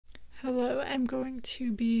Hello, I'm going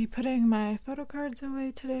to be putting my photo cards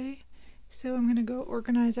away today, so I'm going to go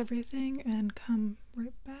organize everything and come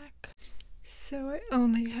right back. So I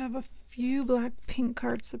only have a few BLACKPINK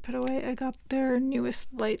cards to put away. I got their newest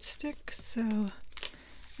light stick, so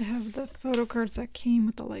I have the photo cards that came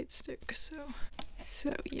with the light stick.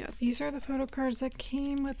 So yeah, these are the photo cards that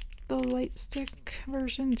came with the light stick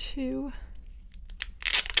version 2.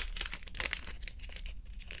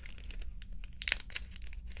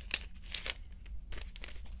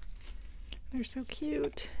 They're so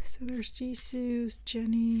cute. So there's Jisoo,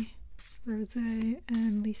 Jenny, Rose,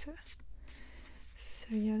 and Lisa. So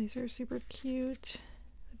yeah, these are super cute.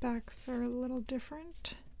 The backs are a little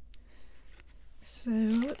different. So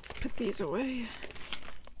let's put these away.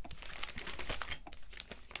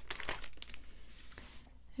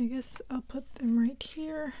 I guess I'll put them right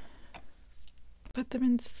here. Put them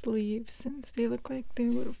in sleeves since they look like they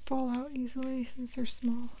would fall out easily since they're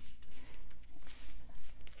small.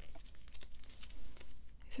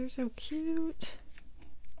 These are so cute.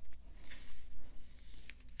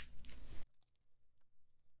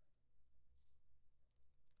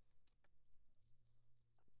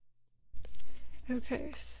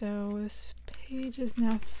 Okay, so this page is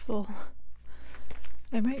now full.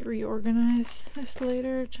 I might reorganize this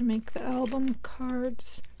later to make the album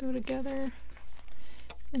cards go together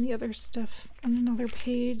and the other stuff on another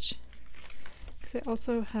page. Because I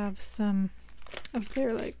also have some of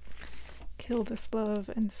their like Kill This Love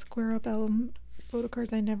and Square Up album photo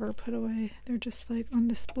cards I never put away. They're just like on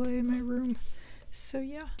display in my room. So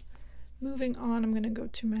yeah, moving on, I'm gonna go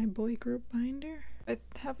to my boy group binder. I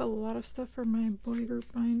have a lot of stuff for my boy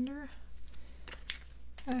group binder.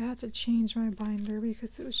 I had to change my binder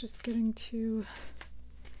because it was just getting too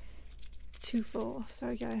full. So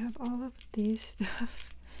yeah, I have all of these stuff.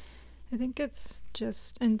 I think it's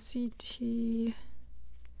just NCT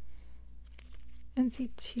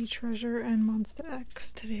Treasure and Monster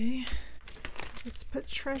X today. So let's put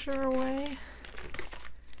Treasure away.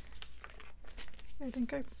 I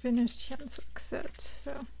think I finished Hyunsook's set,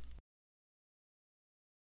 so.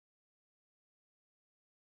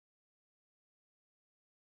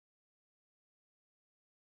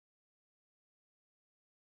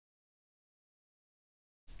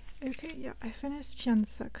 Okay, yeah, I finished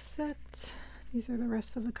Hyunsook's set. These are the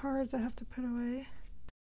rest of the cards I have to put away.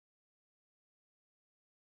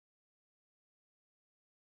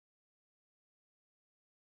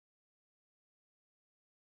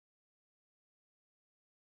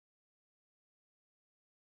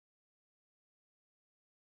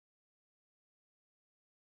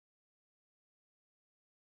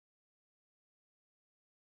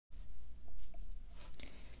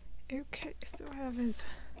 Okay, so I have his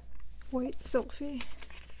white selfie.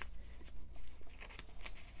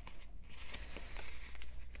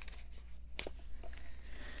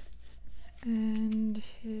 And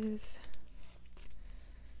his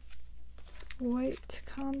white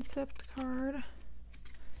concept card.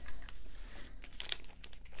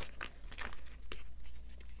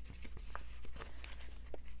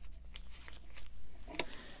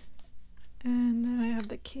 And then I have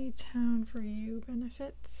the K-Town for You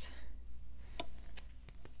benefits.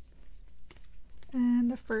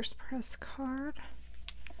 And the first press card.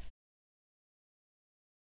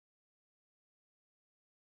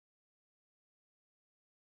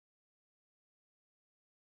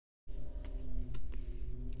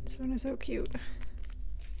 This one is so cute.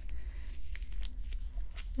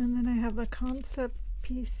 And then I have the concept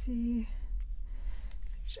PC,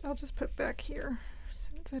 which I'll just put back here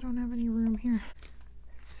since I don't have any room here.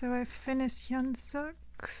 So I finished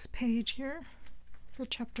Hyunsook's page here for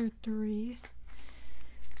chapter 3.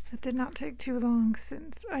 That did not take too long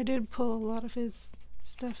since I did pull a lot of his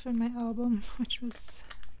stuff in my album, which was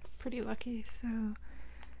pretty lucky. So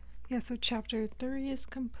yeah, so chapter 3 is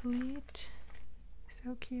complete.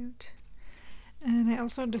 So cute. And I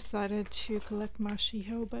also decided to collect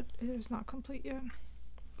Mashiho, but it is not complete yet.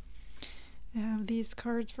 I have these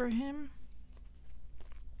cards for him.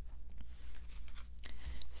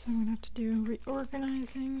 So I'm gonna have to do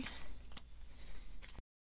reorganizing.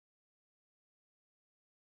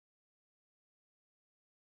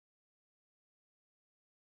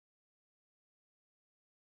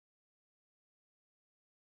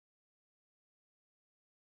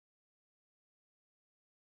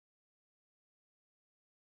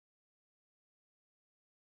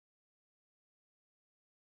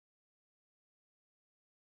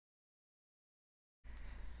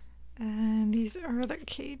 And these are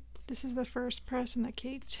the this is the first press and the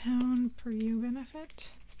K-Town for You benefit.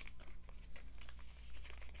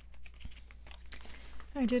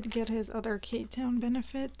 I did get his other K-Town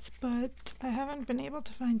benefits, but I haven't been able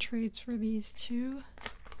to find trades for these two.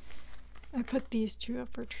 I put these two up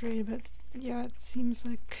for trade, but yeah, it seems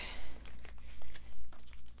like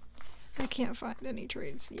I can't find any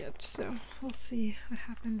trades yet, so we'll see what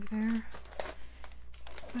happens there.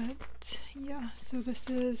 But yeah, so this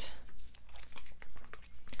is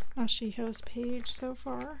Ashiho's page so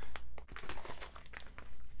far.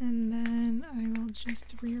 And then I will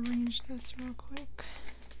just rearrange this real quick.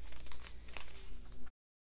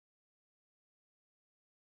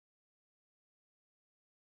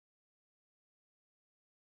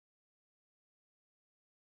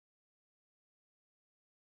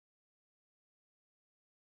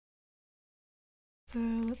 So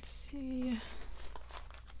let's see.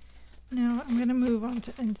 Now I'm going to move on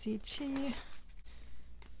to NCT.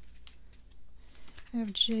 I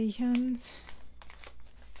have Jaehyun's.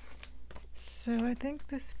 So I think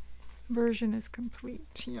this version is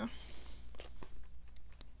complete. Yeah.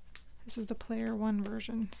 This is the player 1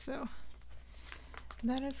 version, so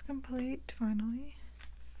that is complete finally.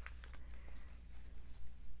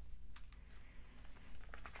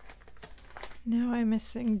 Now I'm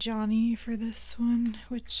missing Johnny for this one,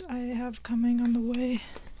 which I have coming on the way.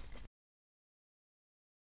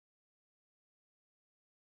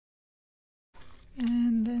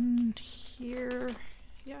 And then here,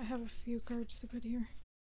 yeah, I have a few cards to put here.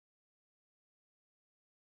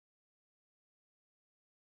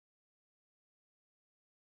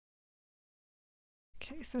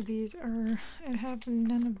 Okay, so these are, I have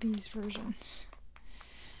none of these versions.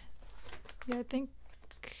 Yeah, I think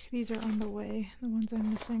these are on the way, the ones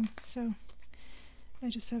I'm missing. So I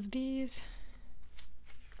just have these.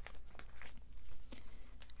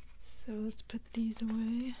 So let's put these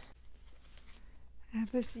away. I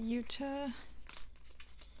have this Utah. Oh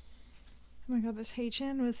my god, this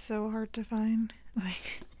Haechan was so hard to find.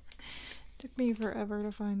 Like, it took me forever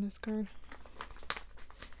to find this card.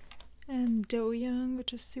 And Do Young,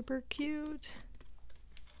 which is super cute.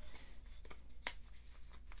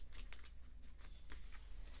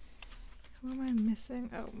 Who am I missing?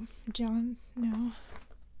 Oh, John, no.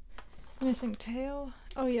 I'm missing Tail.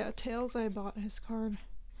 Oh yeah, Tails, I bought his card.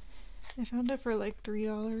 I found it for like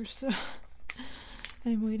 $3, so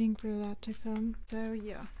I'm waiting for that to come. So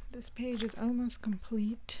yeah, this page is almost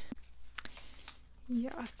complete.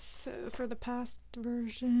 Yeah, so for the past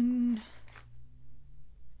version,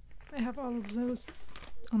 I have all of those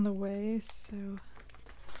on the way, so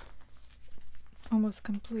almost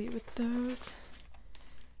complete with those.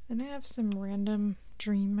 Then I have some random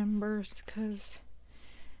dream members because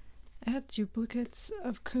I had duplicates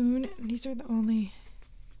of Kun, and these are the only.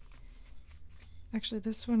 Actually,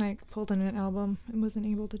 this one I pulled in an album and wasn't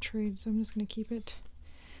able to trade, so I'm just gonna keep it.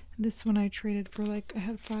 This one I traded for, like, I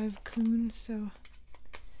had 5 Kun, so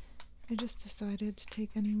I just decided to take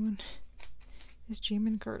anyone. This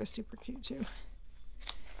Jaemin card is super cute too.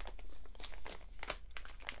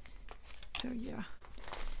 So yeah.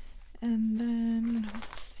 And then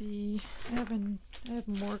let's see. I have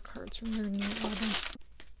more cards from their new album.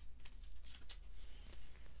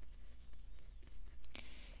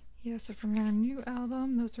 Yeah, so from their new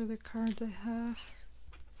album, those are the cards I have.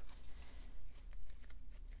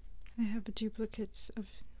 I have duplicates of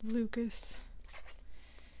Lucas.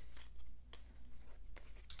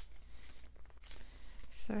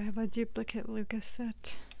 So I have a duplicate Lucas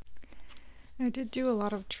set. I did do a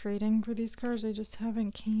lot of trading for these cards, they just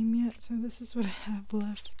haven't came yet, so this is what I have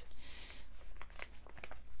left.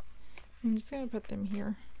 I'm just gonna put them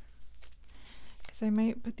here, because I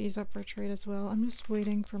might put these up for trade as well. I'm just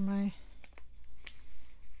waiting for my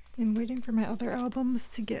other albums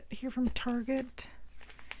to get here from Target.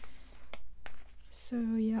 So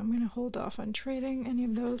yeah, I'm gonna hold off on trading any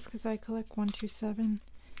of those because I collect 127.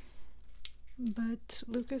 But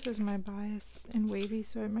Lucas is my bias in wavy,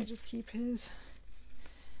 so I might just keep his.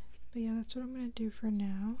 But yeah, that's what I'm gonna do for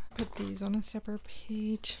now. Put these on a separate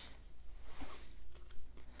page.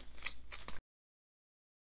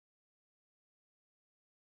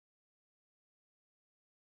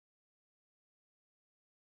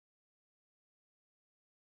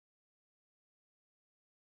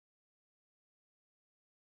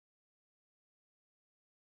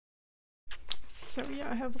 So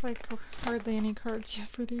yeah, I have like hardly any cards yet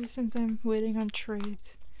for these since I'm waiting on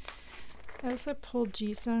trades. I also pulled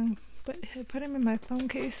Jisung, but I put him in my phone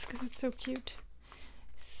case because it's so cute.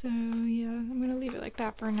 So yeah, I'm gonna leave it like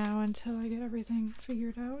that for now until I get everything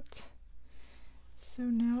figured out. So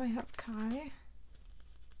now I have Kai.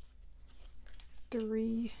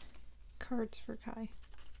 3 cards for Kai.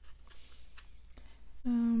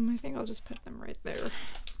 I think I'll just put them right there.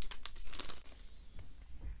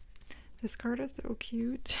 This card is so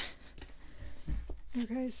cute.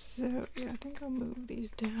 Okay, so yeah, I think I'll move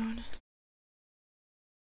these down.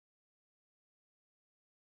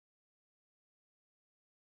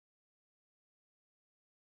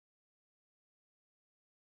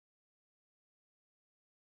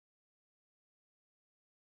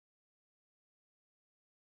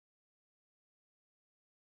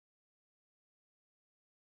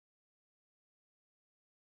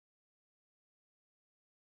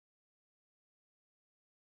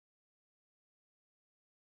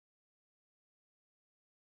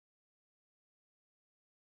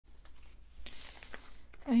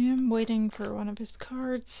 I am waiting for one of his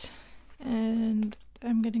cards, and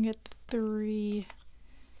I'm gonna get 3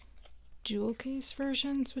 jewel case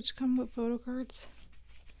versions which come with photo cards.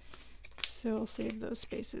 So I'll save those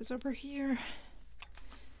spaces over here.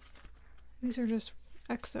 These are just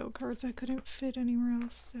XO cards I couldn't fit anywhere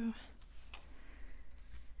else, so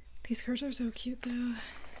these cards are so cute though.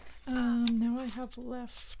 Now I have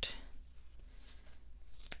left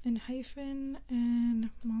ENHYPEN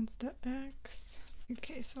and Monster X.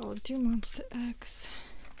 Okay, so I'll do Monster X.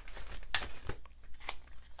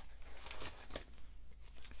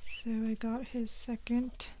 So I got his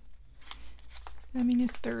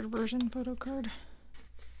his third version photo card.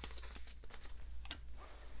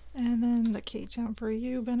 And then the K-Town for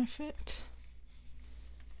You benefit.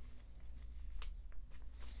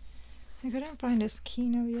 I couldn't find his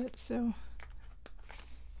Kihno yet, so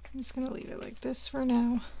I'm just gonna leave it like this for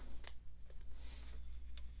now.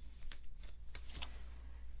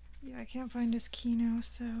 Yeah, I can't find his Kihno,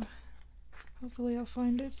 so hopefully I'll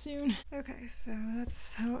find it soon. Okay, so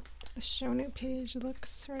that's how the show new page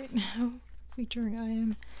looks right now, featuring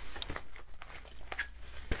IM.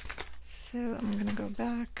 So I'm gonna go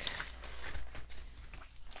back.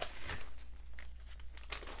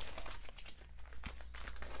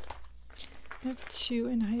 I have 2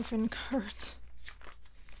 ENHYPEN cards.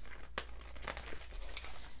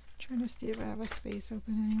 Trying to see if I have a space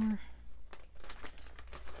open anywhere.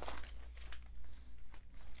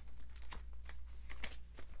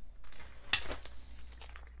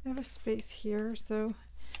 I have a space here, so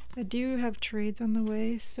I do have trades on the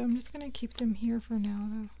way, so I'm just gonna keep them here for now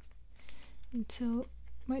though, until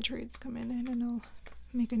my trades come in and I'll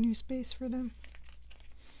make a new space for them.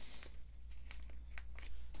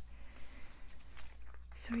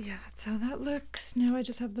 So yeah, that's how that looks. Now I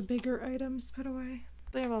just have the bigger items put away.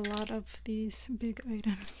 I have a lot of these big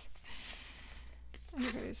items.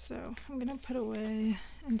 Okay, so I'm gonna put away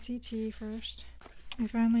NCT first. I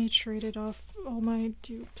finally traded off all my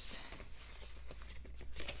dupes.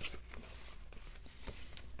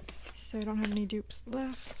 So I don't have any dupes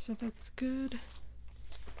left, so that's good.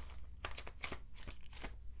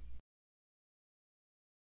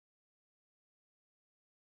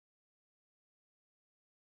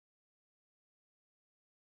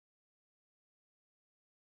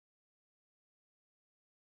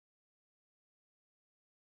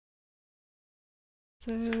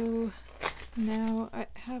 So now I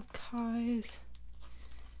have Kai's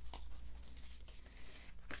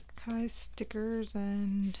stickers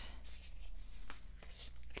and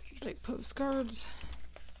like postcards.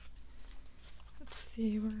 Let's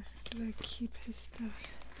see, where did I keep his stuff?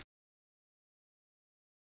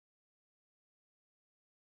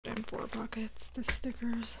 In 4 pockets, the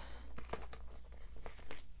stickers.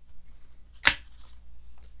 I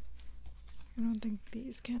don't think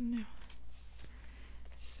these can now.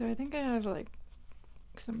 So I think I have like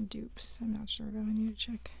some dupes. I'm not sure though, I need to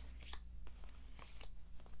check.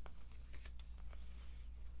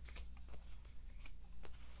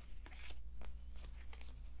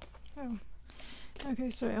 Oh, okay,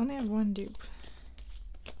 so I only have 1 dupe.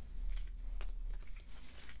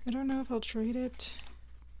 I don't know if I'll trade it.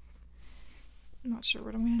 I'm not sure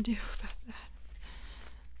what I'm gonna do about that.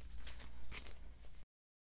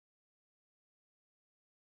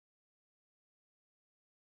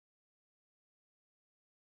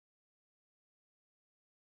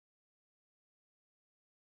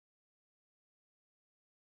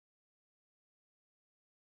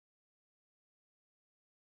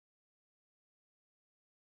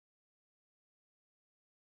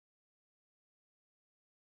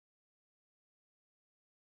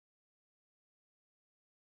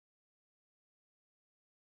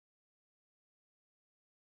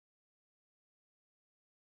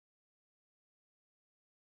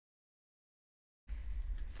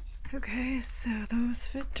 Okay, so those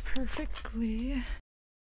fit perfectly.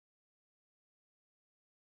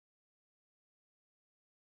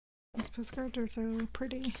 These postcards are so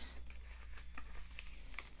pretty.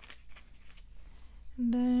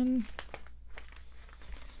 And then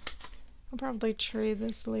I'll probably trade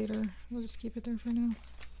this later. We'll just keep it there for now.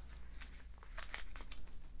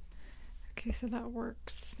 Okay, so that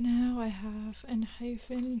works. Now I have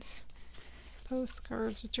ENHYPEN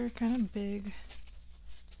postcards, which are kind of big.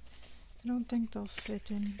 I don't think they'll fit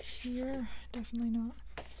in here. Definitely not.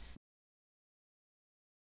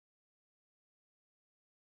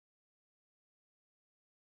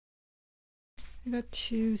 I got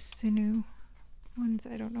two Sinu ones,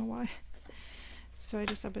 I don't know why. So I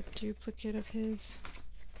just have a duplicate of his.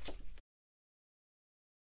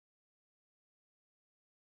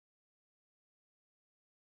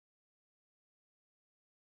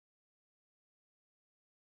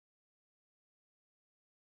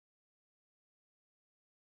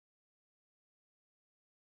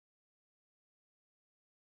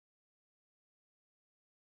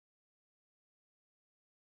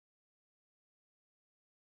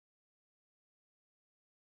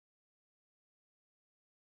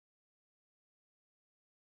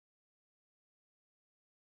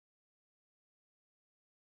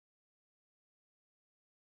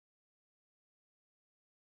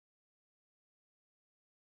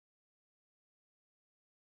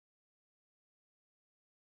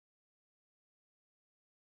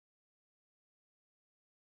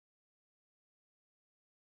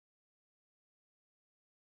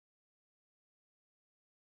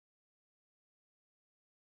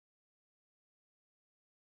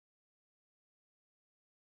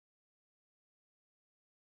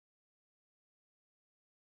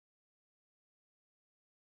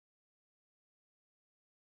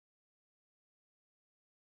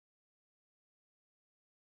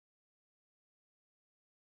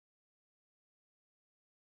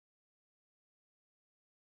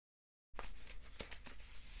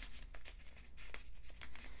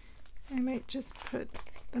 I might just put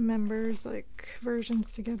the members like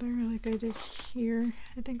versions together like I did here.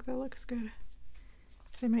 I think that looks good.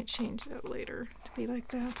 I might change that later to be like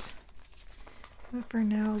that. But for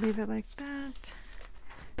now, leave it like that.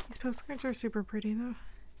 These postcards are super pretty though.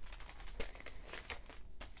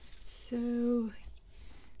 So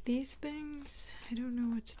these things, I don't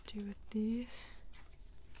know what to do with these.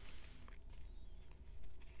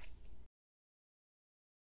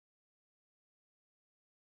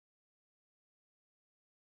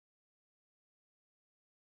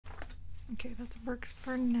 Okay, that works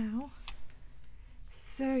for now.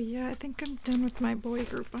 So yeah, I think I'm done with my boy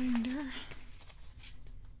group binder.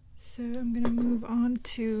 So I'm gonna move on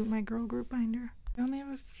to my girl group binder. I only have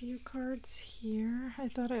a few cards here. I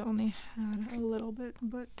thought I only had a little bit,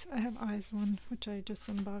 but I have IZONE, which I just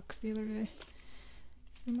unboxed the other day.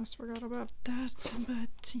 I must forgot about that,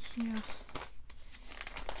 but yeah.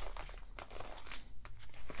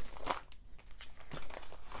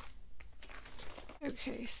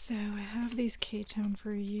 Okay, so I have these K-Town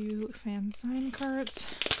for You fan sign cards.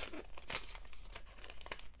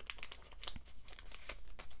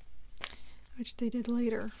 Which they did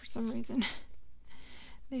later for some reason.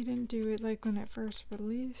 They didn't do it like when it first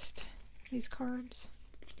released these cards.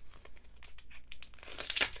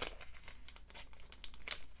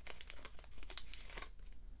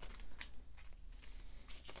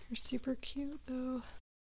 They're super cute though.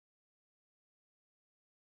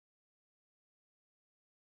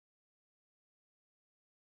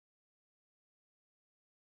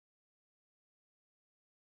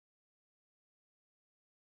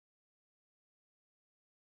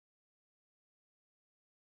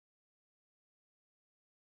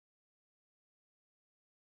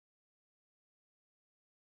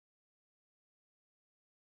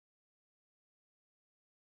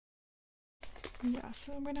 Yeah,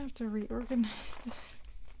 so I'm gonna have to reorganize this.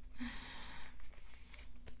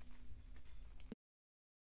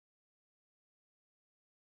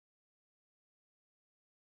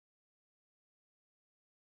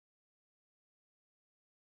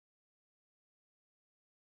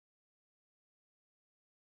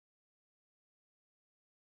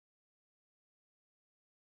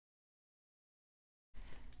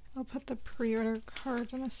 I'll put the pre-order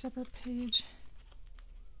cards on a separate page.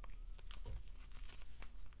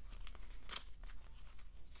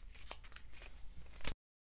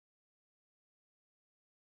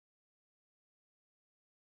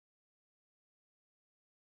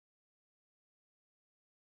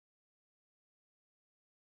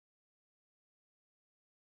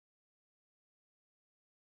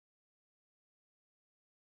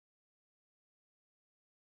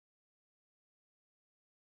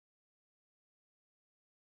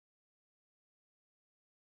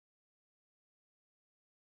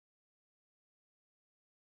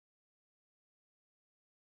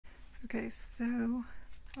 Okay, so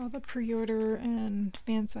all the pre-order and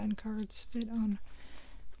fan sign cards fit on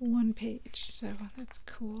one page, so that's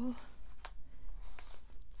cool.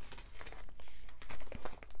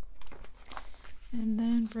 And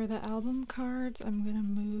then for the album cards, I'm gonna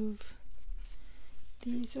move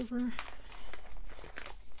these over.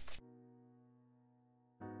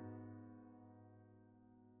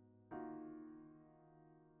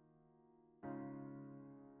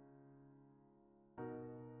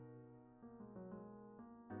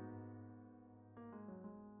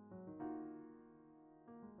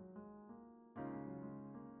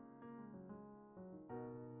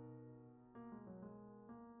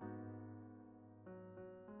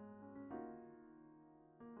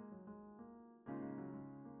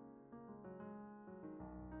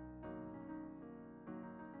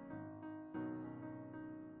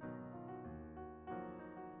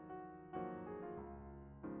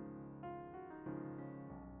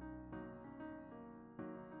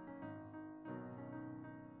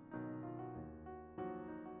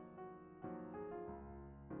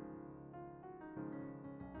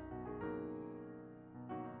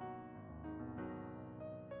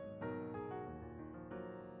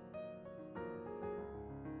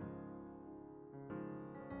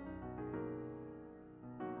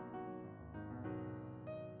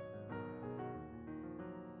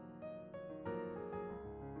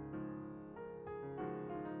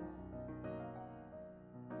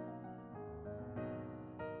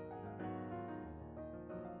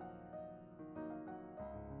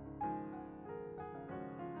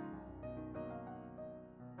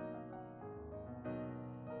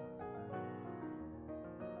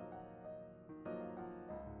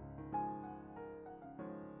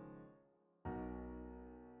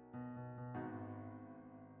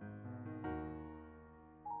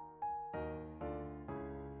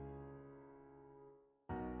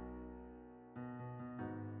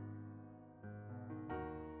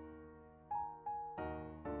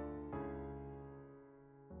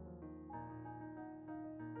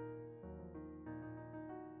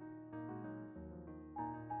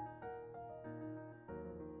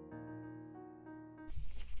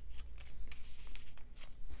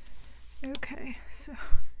 Okay, so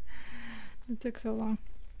it took so long,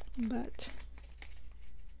 but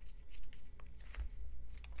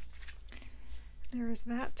there is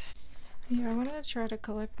that. Yeah, I wanted to try to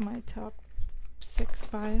collect my top 6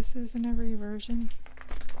 biases in every version.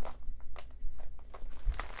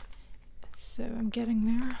 So I'm getting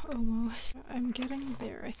there, almost. I'm getting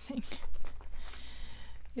there, I think.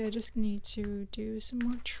 Yeah, I just need to do some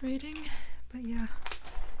more trading, but yeah.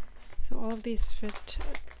 So all of these fit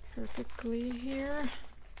perfectly here.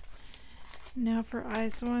 Now for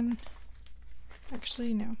IZONE,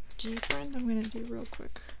 actually no, G-Friend I'm gonna do real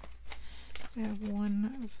quick. I have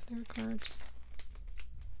one of their cards.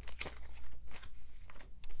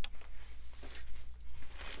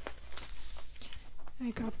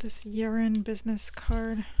 I got this Yeren business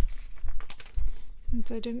card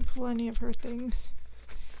since I didn't pull any of her things.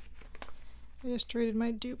 I just traded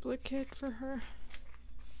my duplicate for her.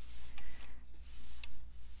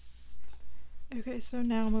 Okay, so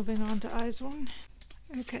now moving on to IZONE.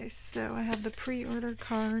 Okay, so I have the pre-order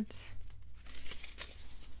cards.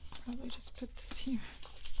 Probably just put this here.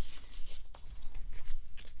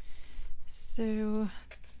 So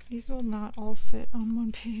these will not all fit on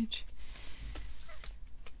one page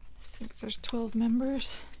since there's 12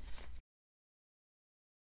 members.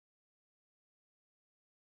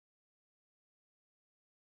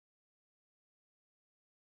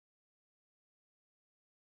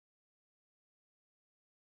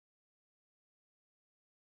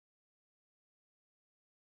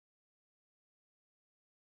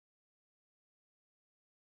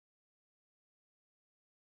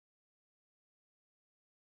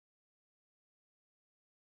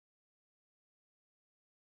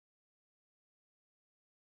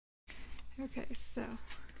 Okay, so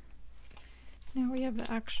now we have the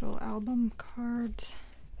actual album cards.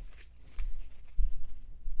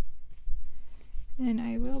 And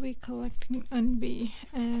I will be collecting Unbi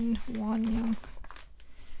and Wonyoung.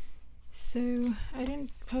 So I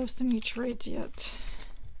didn't post any trades yet,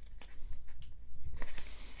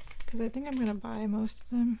 because I think I'm gonna buy most of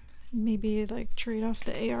them. Maybe like trade off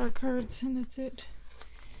the AR cards and that's it.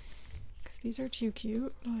 Because these are too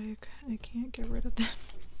cute, like I can't get rid of them.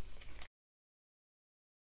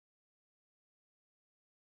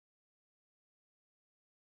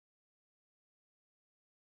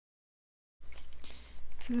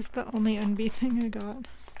 So this is the only Unbi thing I got.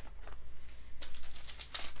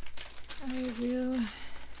 I will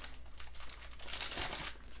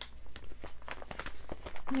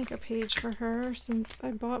make a page for her since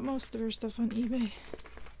I bought most of her stuff on eBay.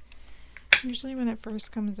 Usually when it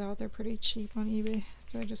first comes out, they're pretty cheap on eBay,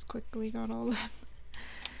 so I just quickly got all of them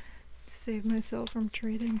to save myself from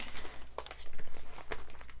trading.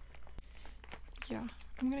 Yeah,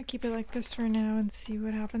 I'm gonna keep it like this for now and see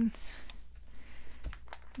what happens.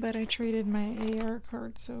 But I traded my AR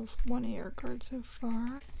card, so one AR card so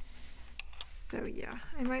far. So yeah,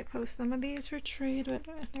 I might post some of these for trade, but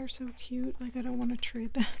they're so cute, like I don't want to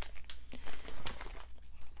trade them.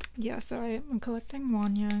 Yeah, so I'm collecting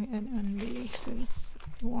Wonyoung and Envy since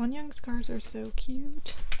Wonyoung's cards are so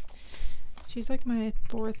cute. She's like my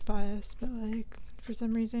fourth bias, but like for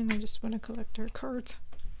some reason I just want to collect her cards.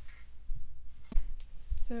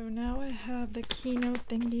 So now I have the Kihno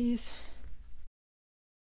thingies.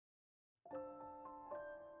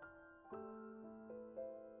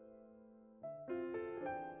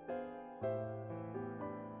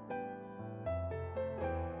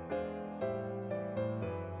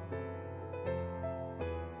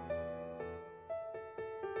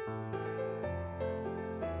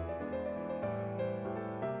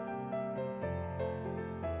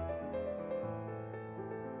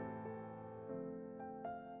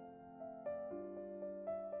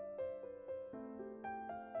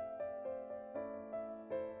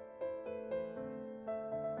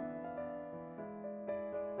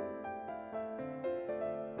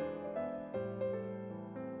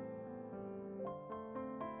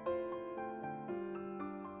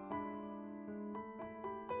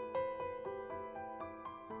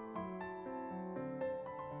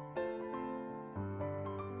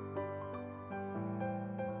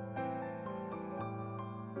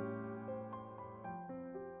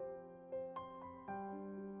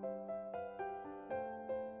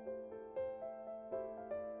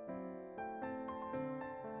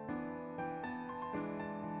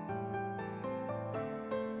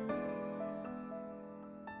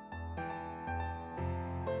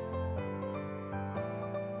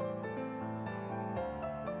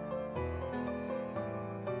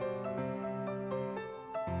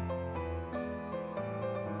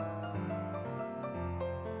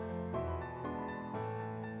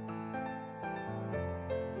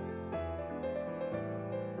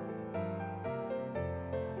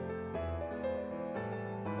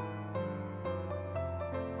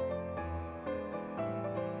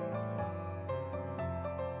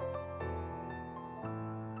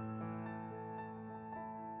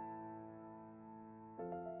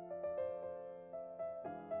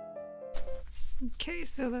 Okay,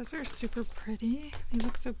 so those are super pretty. They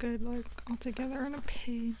look so good, like all together on a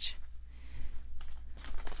page.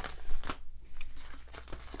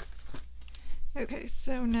 Okay,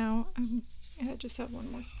 so now I just have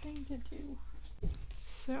one more thing to do.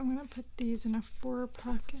 So I'm gonna put these in a 4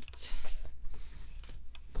 pocket.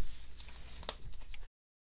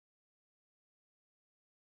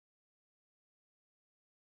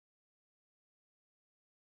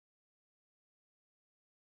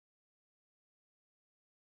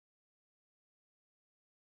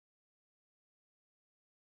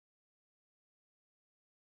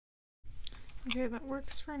 Okay, that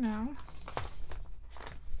works for now.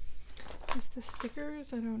 Just the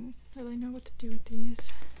stickers, I don't really know what to do with these.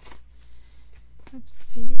 Let's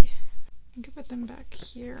see. I could put them back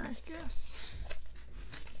here, I guess.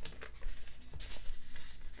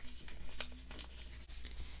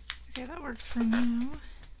 Okay, that works for now.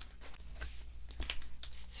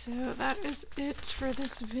 So that is it for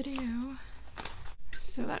this video.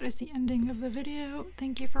 So that is the ending of the video.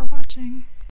 Thank you for watching.